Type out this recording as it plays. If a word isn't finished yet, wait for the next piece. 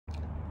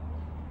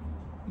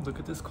Look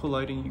at this cool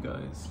lighting, you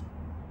guys.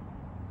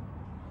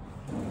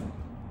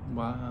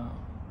 Wow.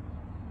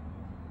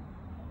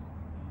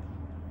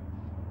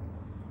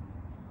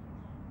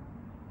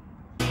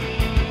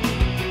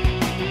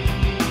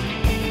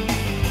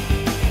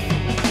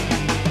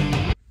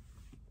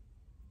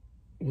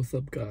 What's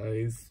up,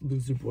 guys?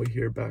 LOSERBOY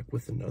here, back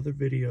with another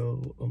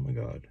video. Oh my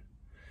god.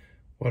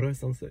 Why do I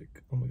sound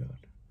sick? Oh my god.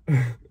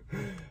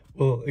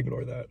 Well,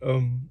 ignore that.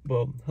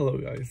 Well, hello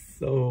guys.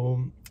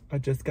 So I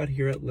just got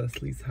here at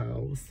Leslie's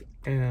house,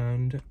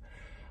 and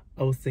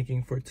I was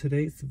thinking for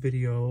today's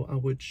video I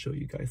would show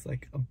you guys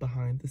like a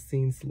behind the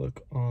scenes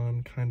look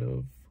on kind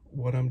of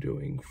what I'm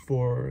doing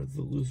for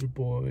the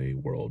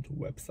LOSERBOY World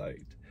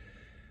website.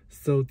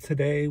 So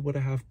today what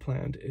I have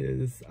planned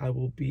is I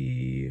will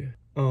be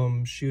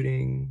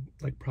shooting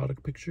like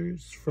product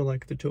pictures for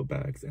like the tote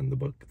bags and the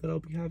book that I'll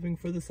be having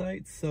for the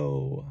site.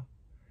 So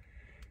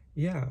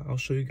yeah, I'll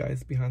show you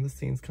guys behind the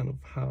scenes kind of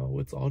how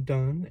it's all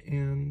done,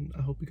 and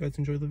I hope you guys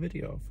enjoy the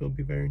video. It'll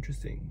be very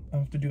interesting.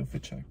 I'll have to do a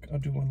fit check. I'll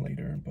do one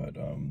later, but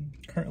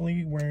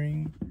currently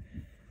wearing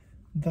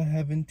the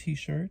Heaven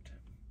t-shirt.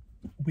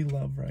 We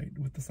love, right,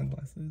 with the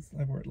sunglasses.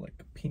 I wear it like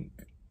pink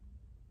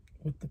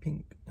with the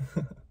pink.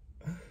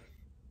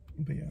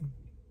 But yeah,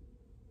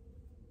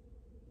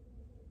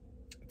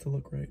 it's a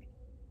look right.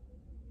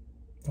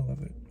 I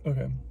love it.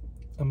 Okay,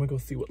 I'm gonna go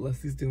see what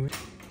Leslie's doing.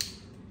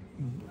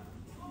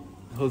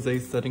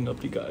 Jose's setting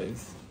up, you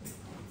guys.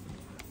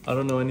 I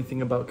don't know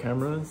anything about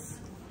cameras,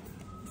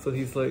 so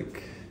he's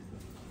like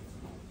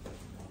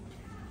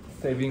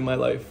saving my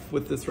life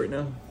with this right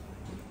now.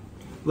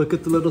 Look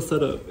at the little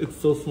setup. It's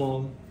so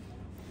small.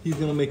 He's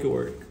gonna make it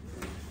work.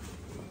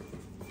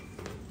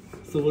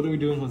 So what are we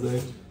doing,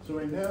 Jose? So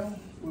right now,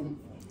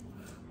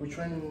 we're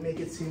trying to make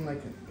it seem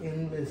like an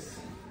endless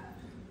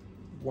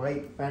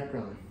white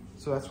background.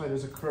 So that's why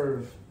there's a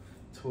curve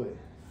to it.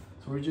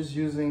 So we're just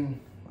using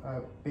a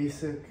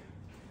basic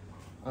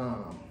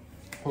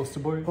Poster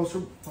board?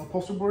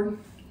 Poster board,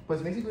 but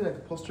it's basically like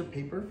a poster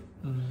paper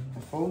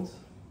that folds.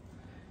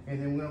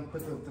 And then we're gonna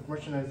put the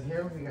merchandise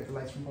here. We got the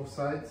lights from both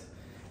sides.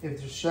 If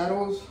there's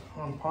shadows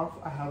on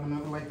top, I have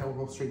another light that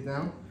will go straight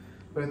down.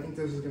 But I think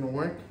this is gonna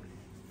work.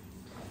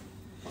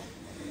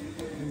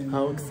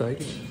 How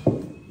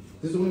exciting.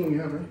 This is the one we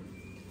have, right?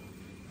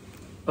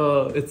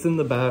 It's in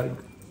the bag,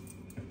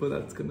 but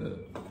that's gonna,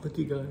 look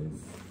you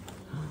guys.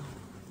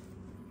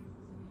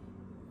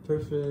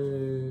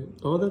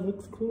 Perfect. Oh, that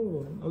looks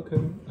cool.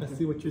 Okay, I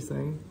see what you're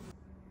saying.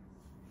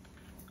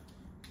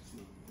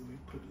 Let me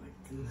put it like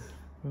this.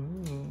 Oh,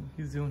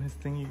 he's doing his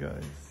thing, you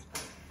guys.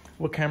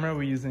 What camera are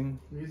we using?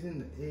 We're using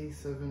the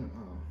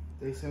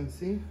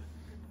A7C,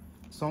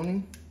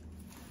 Sony.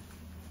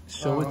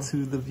 Show it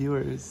to the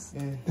viewers.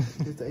 Yeah,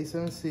 it's the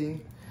A7C.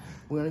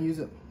 We're gonna use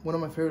it. One of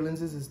my favorite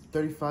lenses is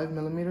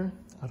 35mm.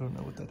 I don't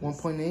know what that is.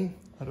 1.8.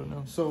 I don't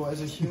know. So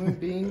as a human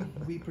being,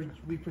 we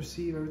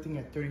perceive everything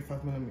at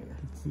 35mm.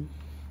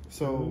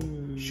 So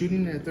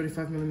shooting at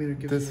 35mm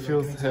gives this you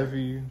feels like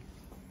heavy.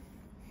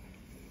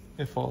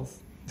 It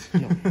falls.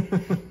 No.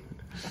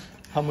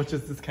 How much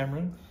is this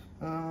camera?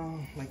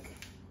 Like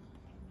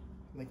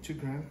 $2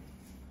 grand.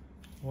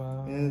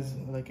 Wow. And it's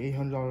like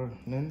 $800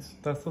 lens.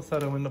 That's so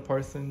sad. I went to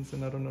Parsons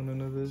and I don't know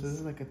none of this. So this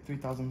is like a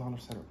 $3,000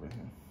 setup right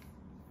here.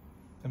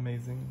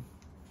 Amazing.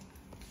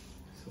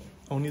 So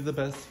Only the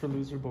best for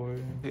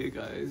LOSERBOY. Hey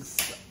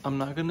guys, I'm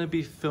not gonna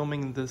be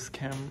filming this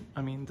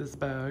this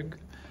bag.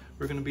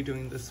 We're gonna be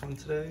doing this one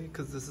today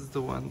because this is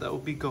the one that will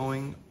be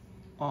going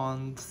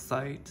on the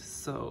site.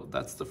 So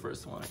that's the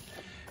first one.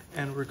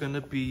 And we're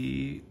gonna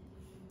be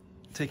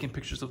taking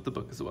pictures of the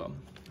book as well.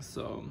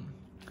 So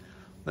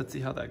let's see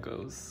how that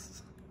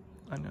goes.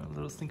 I know, a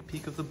little sneak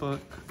peek of the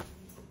book.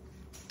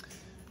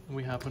 And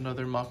we have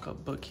another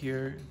mock-up book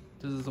here.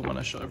 This is the one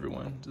I show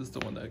everyone. This is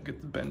the one that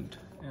gets bent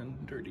and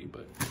dirty,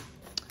 but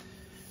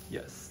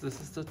yes,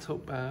 this is the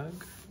tote bag,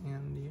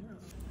 and yeah.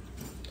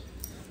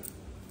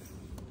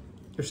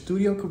 your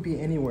studio could be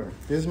anywhere.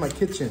 This is my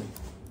kitchen.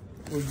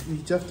 You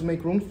just have to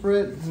make room for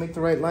it, make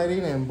the right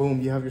lighting, and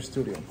boom, you have your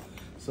studio.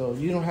 So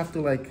you don't have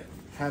to like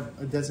have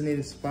a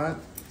designated spot.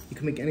 You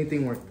can make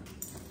anything work.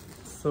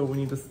 So we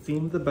need to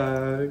steam the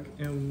bag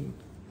and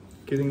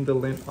getting the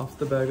lint off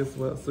the bag as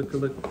well, so it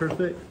could look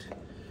perfect.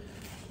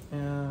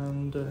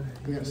 And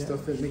you have to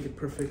stuff it, make it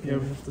perfect. Yeah,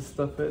 we have to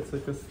stuff it so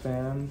it could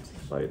stand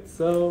by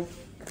itself.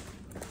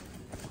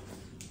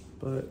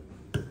 But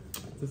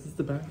this is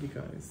the bag, you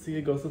guys. See,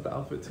 it goes with the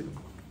outfit too.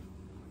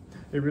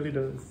 It really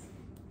does.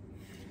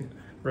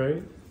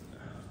 Right?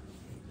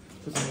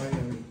 Put some light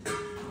in it.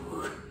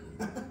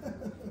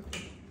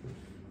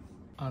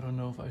 I don't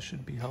know if I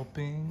should be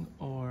helping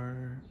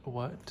or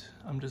what.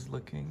 I'm just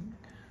looking.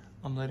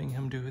 I'm letting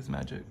him do his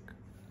magic.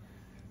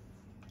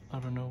 I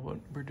don't know what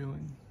we're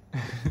doing.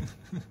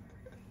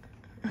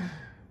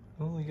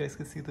 Oh, you guys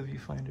can see the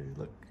viewfinder.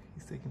 Look,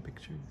 he's taking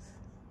pictures.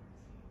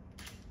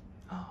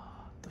 Oh,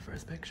 the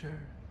first picture.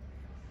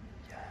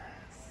 Yes.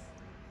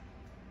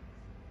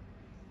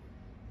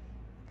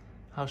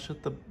 How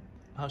should the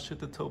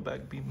tote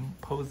bag be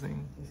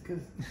posing? It's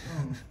because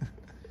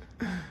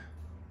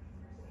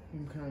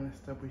I'm kind of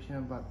messed up. We should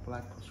have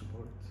black poster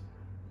boards.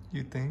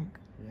 You think?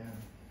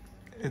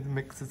 Yeah. It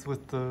mixes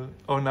with the...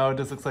 Oh, now it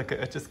just looks like an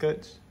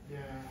Etch-a-Sketch? Yeah.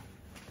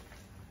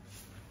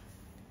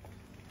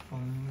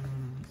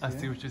 I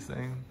see what you're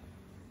saying.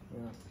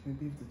 Yeah.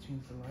 Maybe if to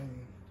change the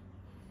lighting.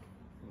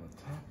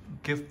 Tap.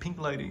 Give pink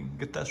lighting.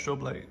 Get that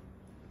strobe light.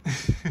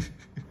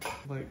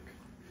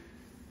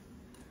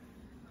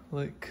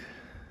 like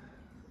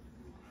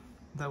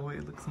that way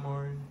it looks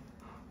more,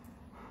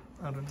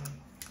 I don't know.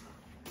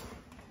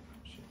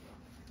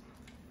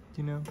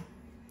 You know,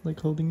 like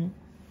holding it.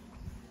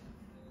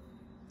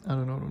 I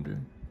don't know what I'm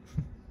doing.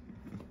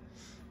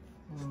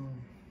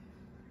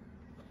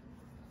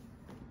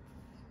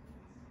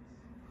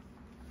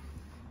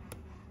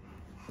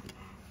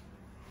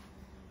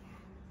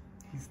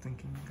 He's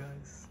thinking,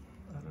 guys.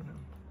 I don't know.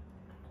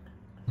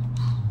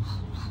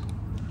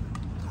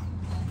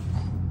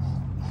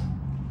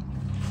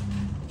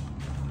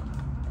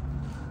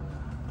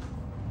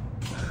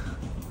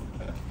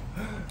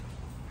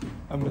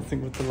 I'm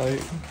messing with the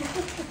light.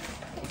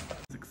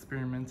 He's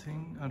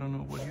experimenting. I don't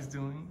know what he's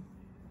doing.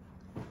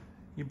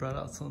 He brought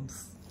out some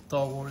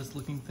Star Wars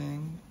looking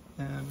thing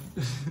and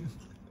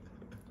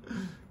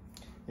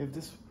if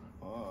this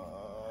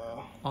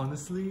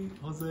honestly,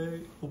 Jose,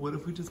 what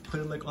if we just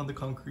put it like on the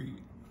concrete?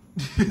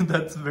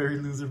 That's very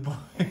loser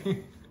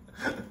boy.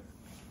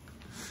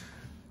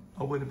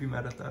 I wouldn't be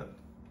mad at that.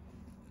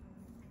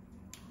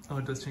 Oh,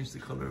 it does change the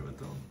color of it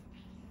though.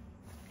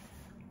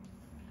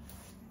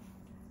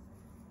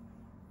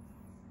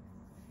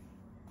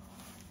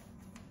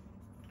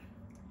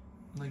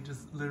 Like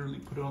just literally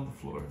put it on the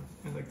floor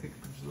and like take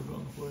pictures of it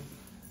on the floor.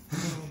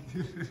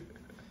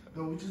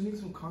 No, we just need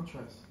some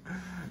contrast.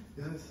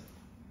 Yes.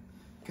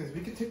 Because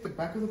we could take the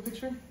back of the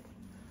picture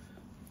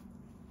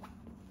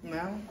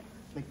now,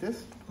 like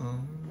this,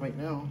 right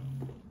now.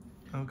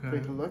 Okay.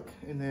 Take a look,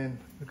 and then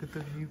look at the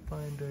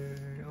viewfinder.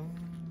 Oh.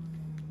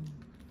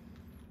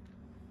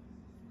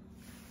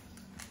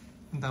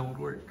 That would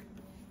work.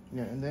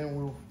 Yeah, and then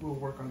we'll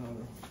work on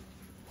another.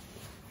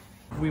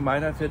 We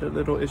might have hit a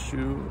little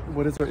issue.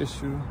 What is our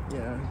issue?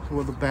 Yeah.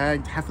 Well, the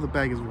bag, half of the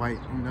bag is white,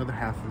 and the other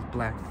half is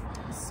black.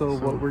 So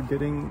what we're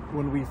getting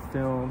when we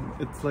film,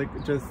 it's like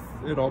just,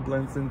 it all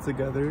blends in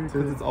together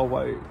because it's all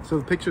white. So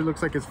the picture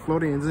looks like it's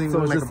floating. It doesn't even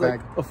look like a bag.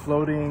 Like a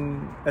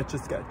floating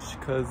Etch-a-Sketch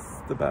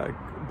because the bag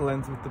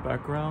blends with the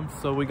background.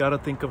 So we got to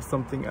think of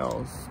something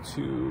else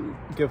to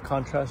give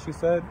contrast, you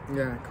said?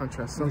 Yeah,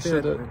 contrast. We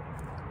should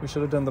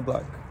have done the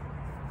black.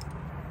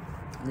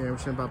 Yeah, we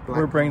should have about black.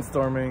 We're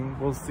brainstorming.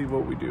 We'll see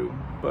what we do,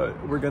 but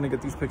we're going to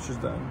get these pictures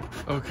done.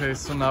 Okay,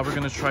 so now we're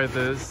going to try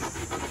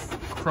this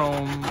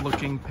chrome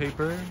looking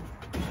paper.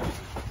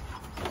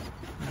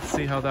 Let's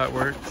see how that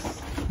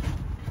works.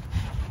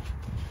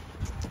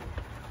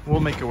 We'll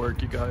make it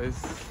work, you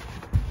guys.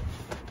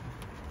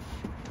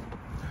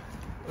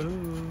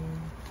 Ooh.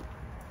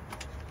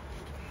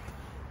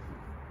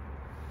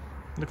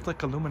 Looks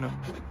like aluminum.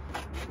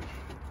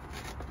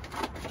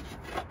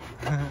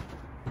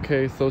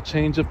 Okay, so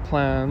change of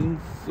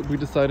plans. We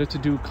decided to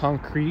do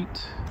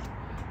concrete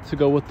to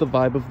go with the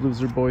vibe of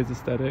Loser Boy's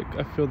aesthetic.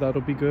 I feel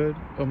that'll be good.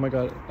 Oh my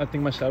god, I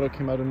think my shadow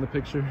came out in the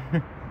picture.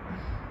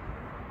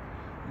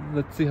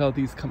 Let's see how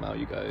these come out,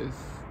 you guys.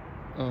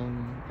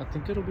 I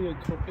think it'll be a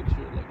cool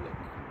picture. Like, look.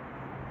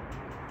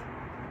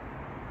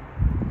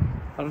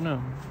 I don't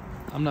know.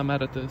 I'm not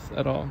mad at this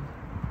at all.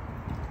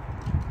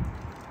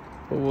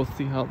 But we'll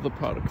see how the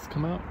products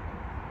come out.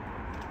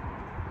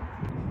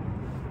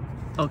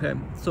 Okay,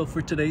 so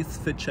for today's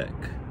fit check,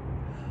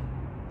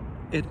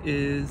 it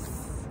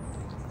is,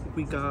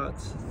 we got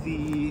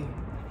the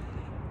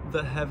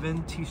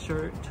Heaven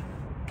t-shirt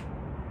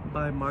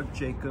by Marc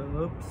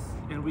Jacobs,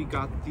 and we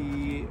got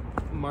the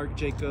Marc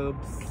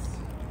Jacobs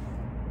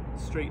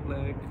straight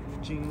leg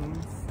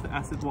jeans, the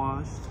acid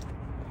washed,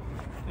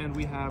 and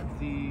we have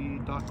the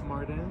Doc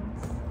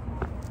Martens,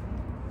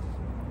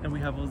 and we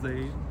have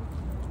Jose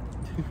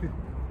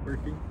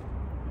working.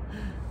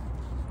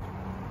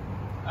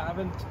 I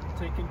haven't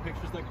taken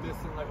pictures like this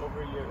in like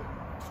over a year.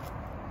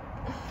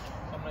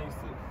 I'm not used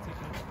to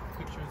taking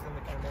pictures in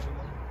the camera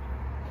anymore.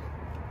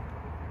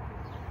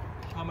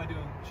 How am I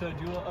doing? Should I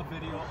do a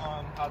video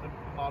on how to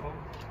model?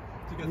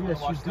 Do you guys want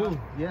to watch that?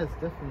 Yes,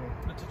 definitely.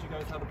 I'll teach you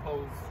guys how to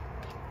pose.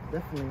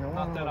 Definitely.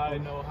 Not that I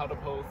know how to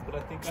pose, but I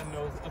think I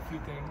know a few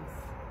things.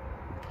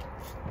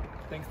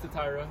 Thanks to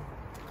Tyra.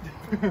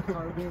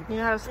 You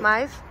know how to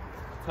smize?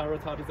 Tyra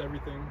taught us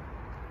everything.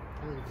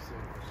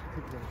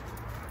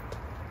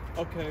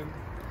 Okay.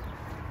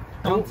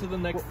 On to the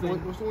next thing.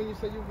 What's the one you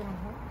said you were gonna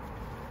have?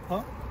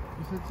 Huh?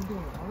 You said something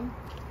on the arm?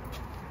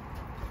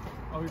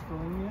 Are we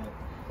filming yet?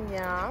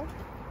 Yeah.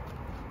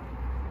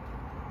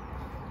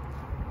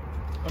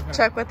 Okay.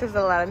 Chuck with his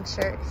Aladdin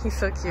shirt. He's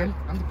so cute.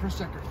 I'm the press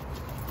checker.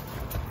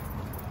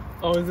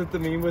 Oh, is it the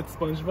meme with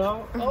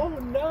SpongeBob? Oh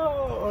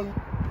no!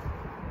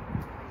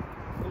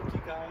 Look,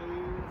 you guys.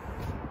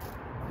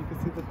 You can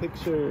see the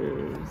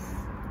pictures.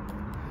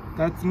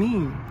 That's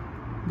me,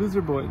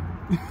 Loser Boy.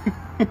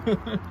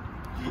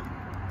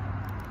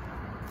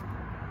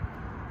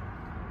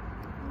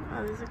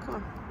 Oh, these are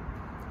cool.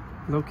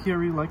 Low-key, I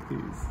really like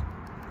these.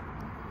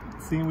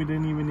 Seeing we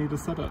didn't even need a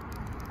setup.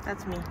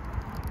 That's me.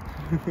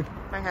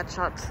 My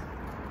headshots.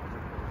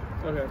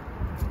 Okay.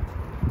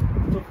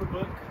 Book for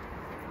book,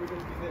 we're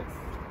gonna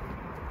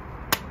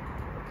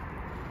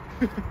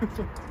do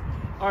this.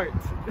 Art.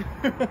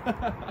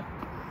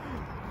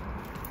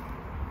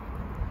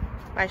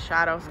 My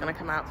shadow's gonna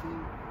come out.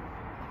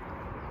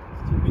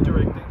 Me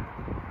directing.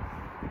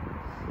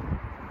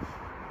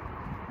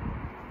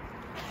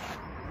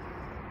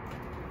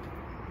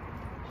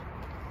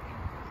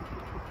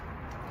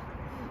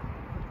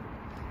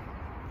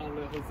 I'll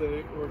let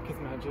Jose work his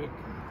magic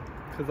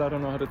because I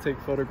don't know how to take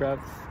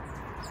photographs.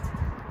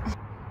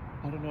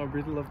 I don't know, I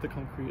really love the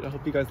concrete. I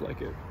hope you guys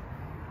like it.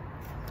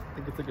 I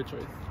think it's a good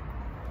choice.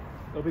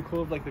 It'll be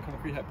cool if like the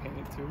concrete had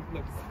painted too,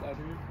 like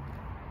splattered.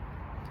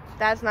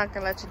 Dad's not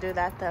gonna let you do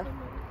that though.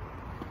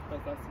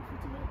 That's asking for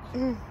too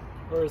much.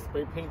 Or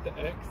spray paint the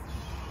X.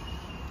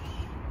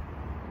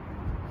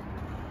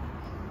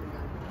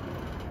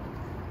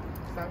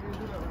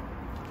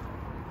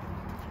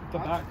 The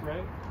back,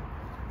 right?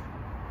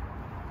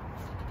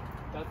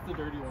 That's the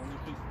dirty one. You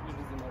just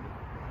zoom out.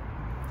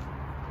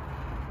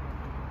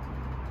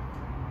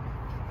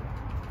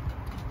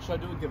 Should I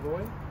do a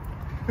giveaway?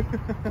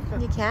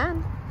 You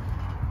can.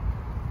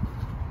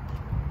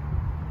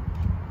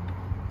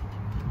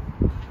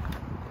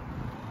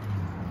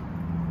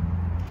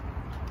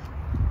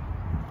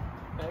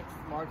 X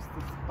marks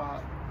the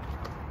spot.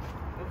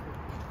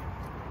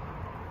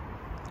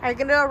 Are you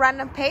gonna do a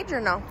random page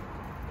or no?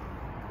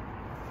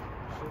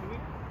 Should we?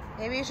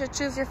 Maybe you should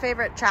choose your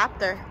favorite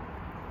chapter.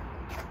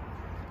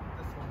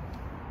 This one.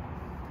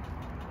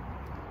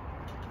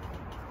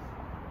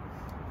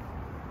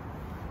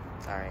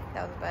 Sorry,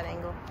 that was a bad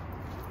angle.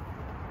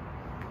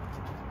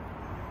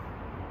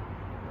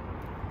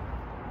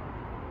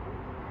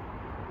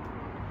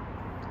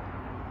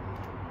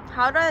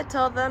 How do I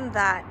tell them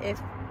that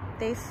if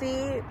they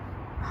see a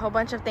whole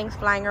bunch of things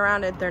flying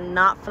around, if they're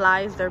not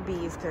flies, they're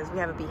bees, because we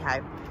have a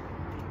beehive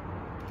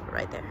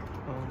right there.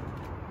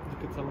 You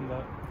could tell them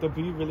that. The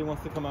bee really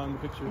wants to come out in the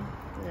picture.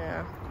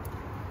 Yeah,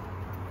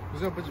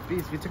 There's a bunch of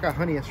bees. We took out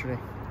honey yesterday.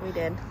 we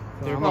did.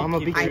 They're I'm a not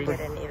beekeeper. I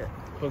didn't either.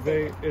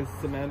 Jose is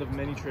the man of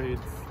many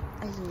trades.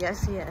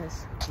 Yes, he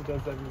is. He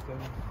does everything.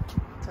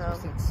 So,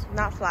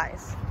 not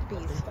flies,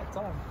 bees. That's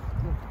all.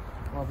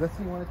 Well, let's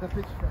see one at the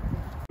picture.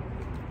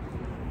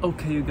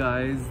 Okay, you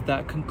guys,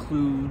 that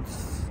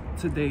concludes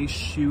today's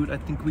shoot. I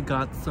think we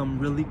got some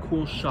really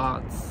cool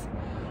shots.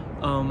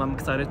 I'm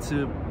excited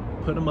to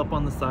put them up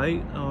on the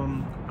site.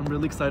 I'm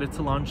really excited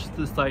to launch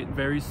the site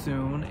very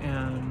soon,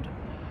 and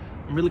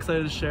I'm really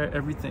excited to share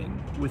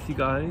everything with you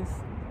guys.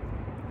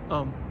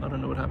 I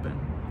don't know what happened.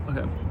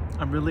 Okay,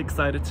 I'm really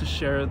excited to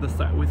share the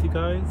site with you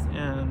guys,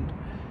 and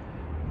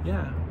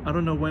yeah, I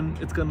don't know when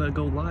it's gonna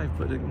go live,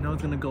 but I know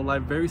it's gonna go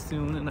live very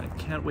soon, and I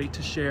can't wait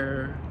to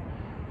share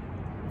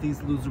these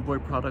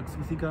LOSERBOY products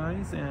with you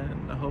guys,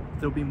 and I hope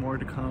there'll be more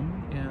to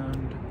come.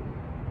 And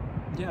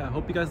yeah, I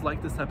hope you guys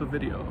like this type of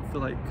video. I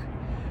feel like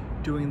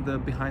doing the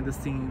behind the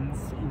scenes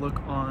look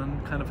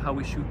on kind of how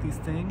we shoot these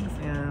things,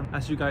 and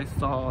as you guys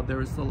saw, there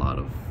was a lot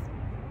of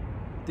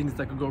things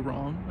that could go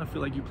wrong. I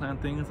feel like you plan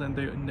things and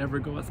they never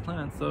go as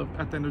planned. So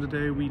at the end of the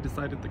day, we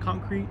decided the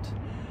concrete,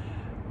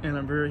 and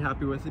I'm very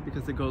happy with it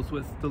because it goes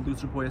with the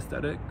LOSERBOY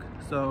aesthetic.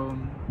 So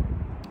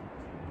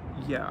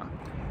yeah,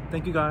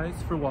 thank you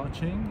guys for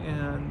watching,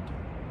 and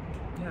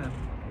yeah,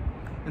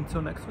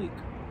 until next week,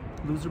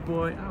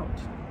 LOSERBOY out.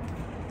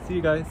 See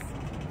you guys.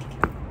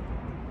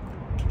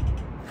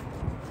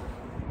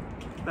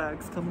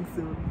 Bags coming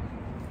soon.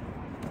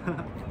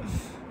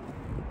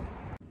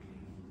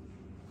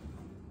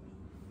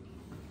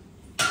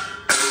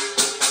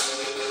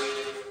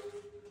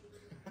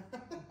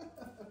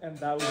 And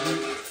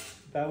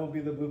that will be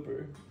the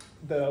blooper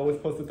that I always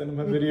post at the end of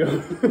my video.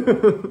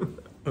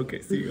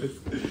 Okay, see you guys.